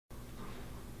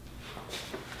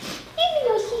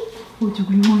Okay.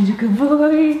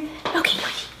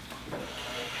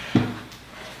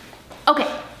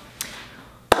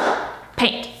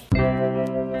 Paint.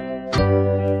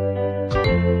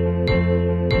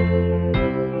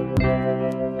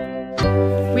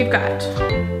 We've got,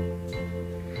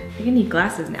 you're gonna need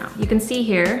glasses now. You can see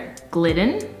here,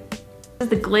 Glidden. This is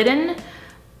the Glidden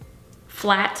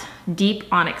flat deep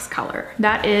onyx color.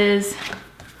 That is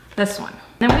this one.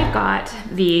 Then we've got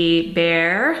the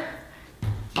Behr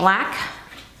Black,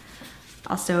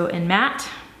 also in matte,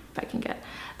 if I can get.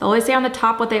 They'll always say on the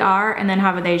top what they are, and then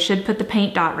they should put the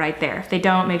paint dot right there. If they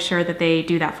don't, make sure that they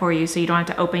do that for you so you don't have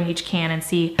to open each can and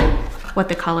see what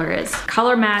the color is.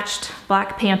 Color matched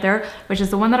Black Panther, which is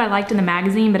the one that I liked in the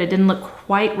magazine, but it didn't look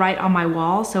quite right on my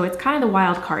wall, so it's kind of the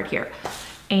wild card here.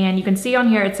 And you can see on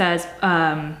here it says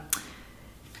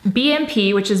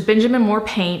BMP, which is Benjamin Moore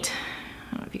paint.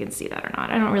 I don't know if you can see that or not.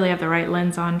 I don't really have the right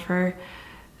lens on for,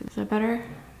 is that better?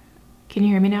 Can you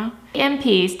hear me now?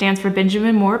 MP stands for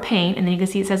Benjamin Moore paint, and then you can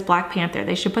see it says Black Panther.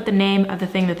 They should put the name of the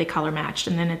thing that they color matched,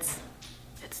 and then it's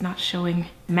not showing.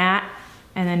 Matte,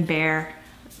 and then Behr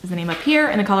is the name up here,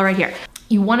 and the color right here.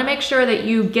 You wanna make sure that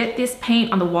you get this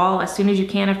paint on the wall as soon as you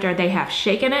can after they have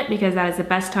shaken it, because that is the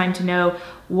best time to know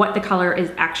what the color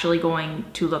is actually going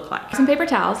to look like. Some paper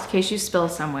towels in case you spill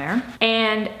somewhere.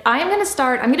 And I'm gonna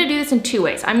do this in two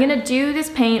ways. I'm gonna do this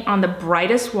paint on the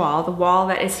brightest wall, the wall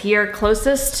that is here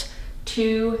closest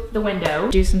to the window.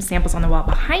 Do some samples on the wall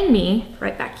behind me,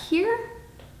 right back here,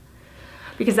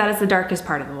 because that is the darkest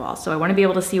part of the wall. So I wanna be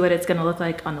able to see what it's gonna look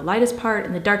like on the lightest part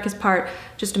and the darkest part,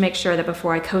 just to make sure that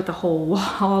before I coat the whole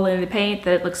wall in the paint,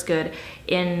 that it looks good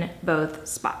in both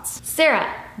spots.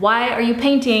 Sarah, why are you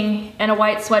painting in a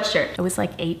white sweatshirt? It was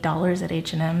like $8 at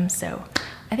H&M, so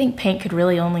I think paint could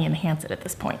really only enhance it at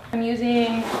this point. I'm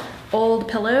using old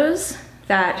pillows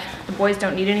that the boys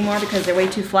don't need anymore because they're way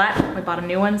too flat. I bought them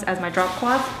new ones as my drop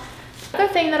cloth. The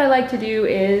other thing that I like to do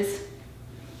is,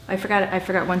 I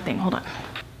forgot one thing, hold on.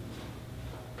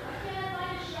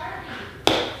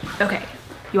 Okay,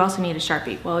 you also need a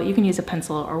Sharpie. Well, you can use a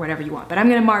pencil or whatever you want, but I'm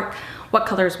gonna mark what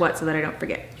color is what so that I don't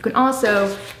forget. You can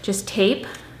also just tape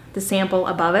the sample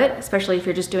above it, especially if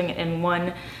you're just doing it in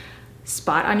one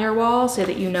spot on your wall so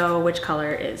that you know which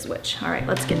color is which. All right,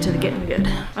 let's get to the getting good.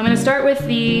 I'm gonna start with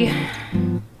the,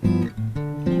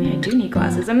 maybe I do need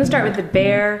glasses. I'm gonna start with the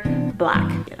Behr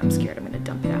Black. I'm scared I'm gonna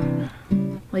dump it out.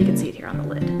 Well, you can see it here on the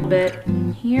lid. A little bit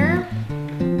here.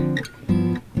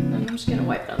 And I'm just gonna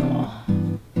wipe it on the wall.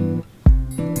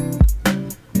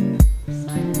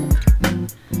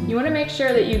 You wanna make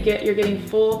sure that you're getting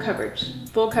full coverage.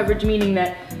 Full coverage meaning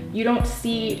that you don't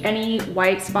see any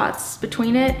white spots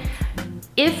between it.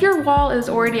 If your wall is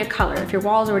already a color, if your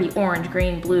wall is already orange,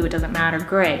 green, blue, it doesn't matter,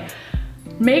 gray,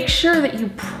 make sure that you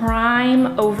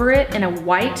prime over it in a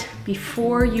white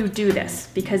before you do this,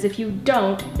 because if you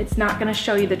don't, it's not gonna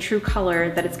show you the true color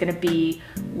that it's gonna be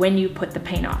when you put the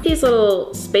paint on. These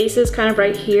little spaces kind of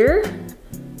right here,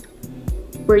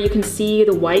 where you can see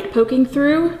the white poking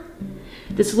through,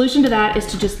 the solution to that is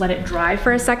to just let it dry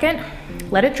for a second.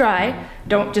 Let it dry,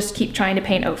 don't just keep trying to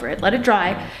paint over it. Let it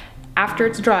dry. After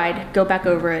it's dried, go back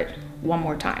over it one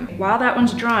more time. While that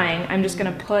one's drying, I'm just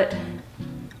gonna put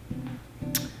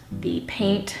the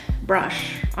paint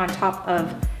brush on top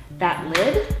of that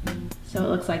lid. So it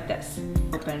looks like this.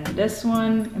 Open this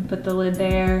one and put the lid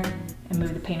there and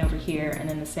move the paint over here, and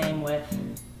then the same with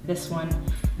this one.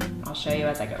 I'll show you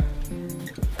as I go.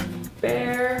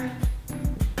 Behr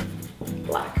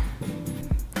Black.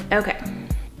 Okay,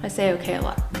 I say okay a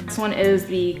lot. This one is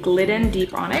the Glidden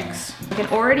Deep Onyx. I can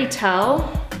already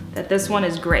tell that this one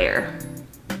is grayer.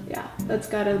 Yeah, that's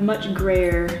got a much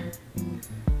grayer.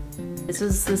 This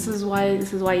is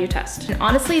why you test. And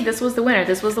honestly, this was the winner.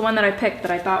 This was the one that I picked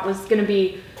that I thought was gonna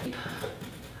be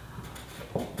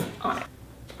Onyx.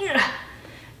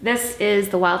 This is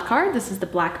the wild card. This is the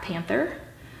Black Panther,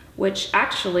 which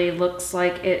actually looks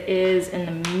like it is in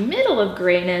the middle of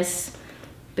grayness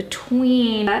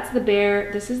between, that's the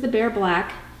Behr, this is the Behr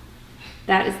Black,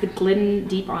 that is the Glidden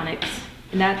Deep Onyx,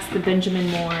 and that's the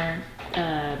Benjamin Moore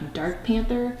Dark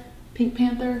Panther, Pink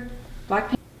Panther, Black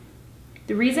Panther.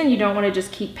 The reason you don't want to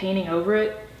just keep painting over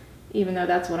it, even though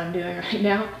that's what I'm doing right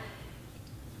now,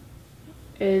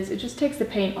 is it just takes the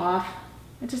paint off.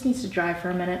 It just needs to dry for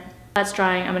a minute. That's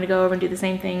drying. I'm gonna go over and do the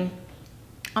same thing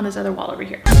on this other wall over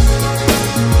here.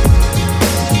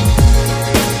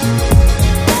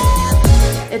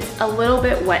 It's a little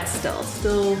bit wet still.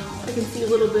 I can see a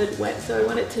little bit wet, so I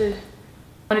want it to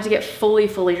get fully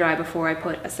dry before I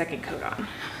put a second coat on.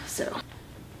 So,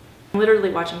 I'm literally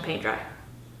watching paint dry.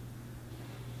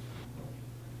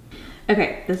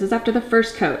 Okay, this is after the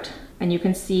first coat, and you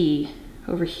can see,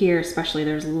 over here especially,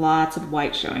 there's lots of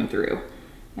white showing through.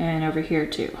 And over here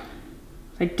too.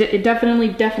 It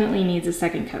definitely needs a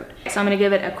second coat. So I'm gonna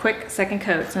give it a quick second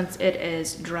coat since it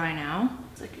is dry now.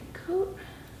 Second coat.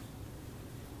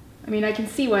 I mean, I can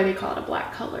see why they call it a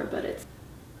black color, but it's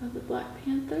of the Black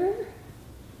Panther.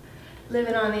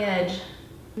 Living on the edge.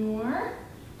 More.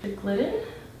 The Glidden.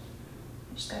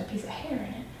 Just got a piece of hair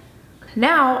in it.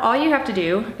 Now, all you have to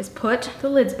do is put the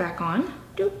lids back on.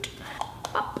 Doot.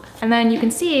 Up. And then you can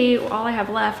see all I have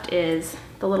left is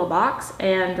the little box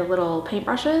and the little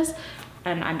paintbrushes,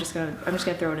 and I'm just gonna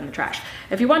throw it in the trash.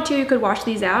 If you want to, you could wash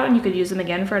these out and you could use them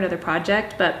again for another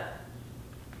project, but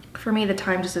for me, the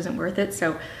time just isn't worth it,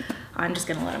 so I'm just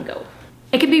gonna let them go.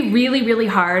 It can be really, really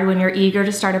hard when you're eager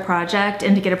to start a project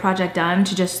and to get a project done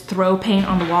to just throw paint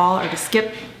on the wall or to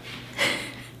skip.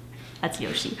 That's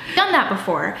Yoshi. Done that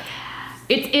before.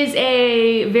 It is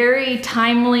a very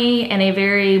timely and a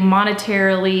very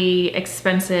monetarily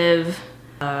expensive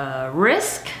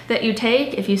risk that you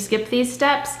take if you skip these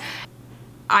steps.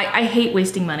 I hate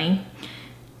wasting money.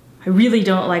 I really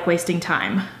don't like wasting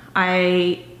time.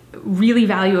 I really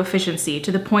value efficiency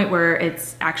to the point where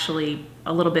it's actually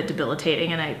a little bit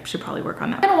debilitating, and I should probably work on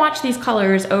that. I'm gonna watch these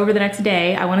colors over the next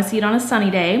day. I wanna see it on a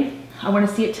sunny day. I wanna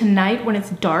see it tonight when it's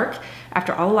dark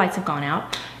after all the lights have gone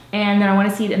out. And then I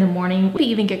wanna see it in the morning. Maybe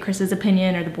even get Chris's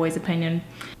opinion or the boys' opinion.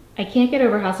 I can't get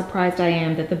over how surprised I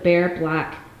am that the Behr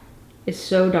Black is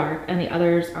so dark and the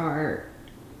others are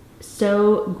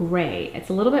so gray. It's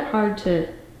a little bit hard to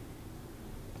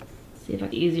see if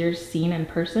it's easier seen in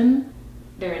person.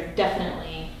 There is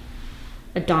definitely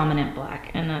a dominant black,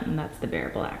 and that's the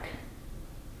Behr Black.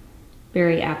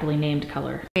 Very aptly named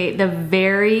color. Okay, the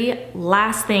very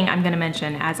last thing I'm gonna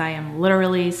mention, as I am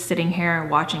literally sitting here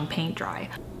watching paint dry.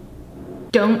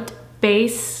 Don't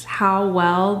base how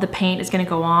well the paint is gonna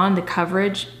go on, the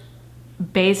coverage,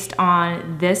 based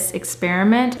on this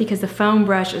experiment, because the foam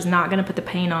brush is not gonna put the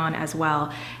paint on as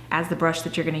well as the brush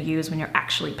that you're gonna use when you're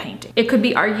actually painting. It could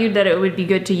be argued that it would be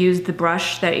good to use the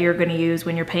brush that you're gonna use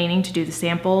when you're painting to do the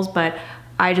samples, but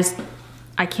I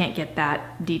can't get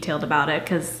that detailed about it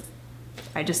because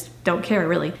I just don't care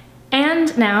really.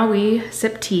 And now we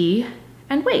sip tea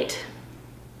and wait.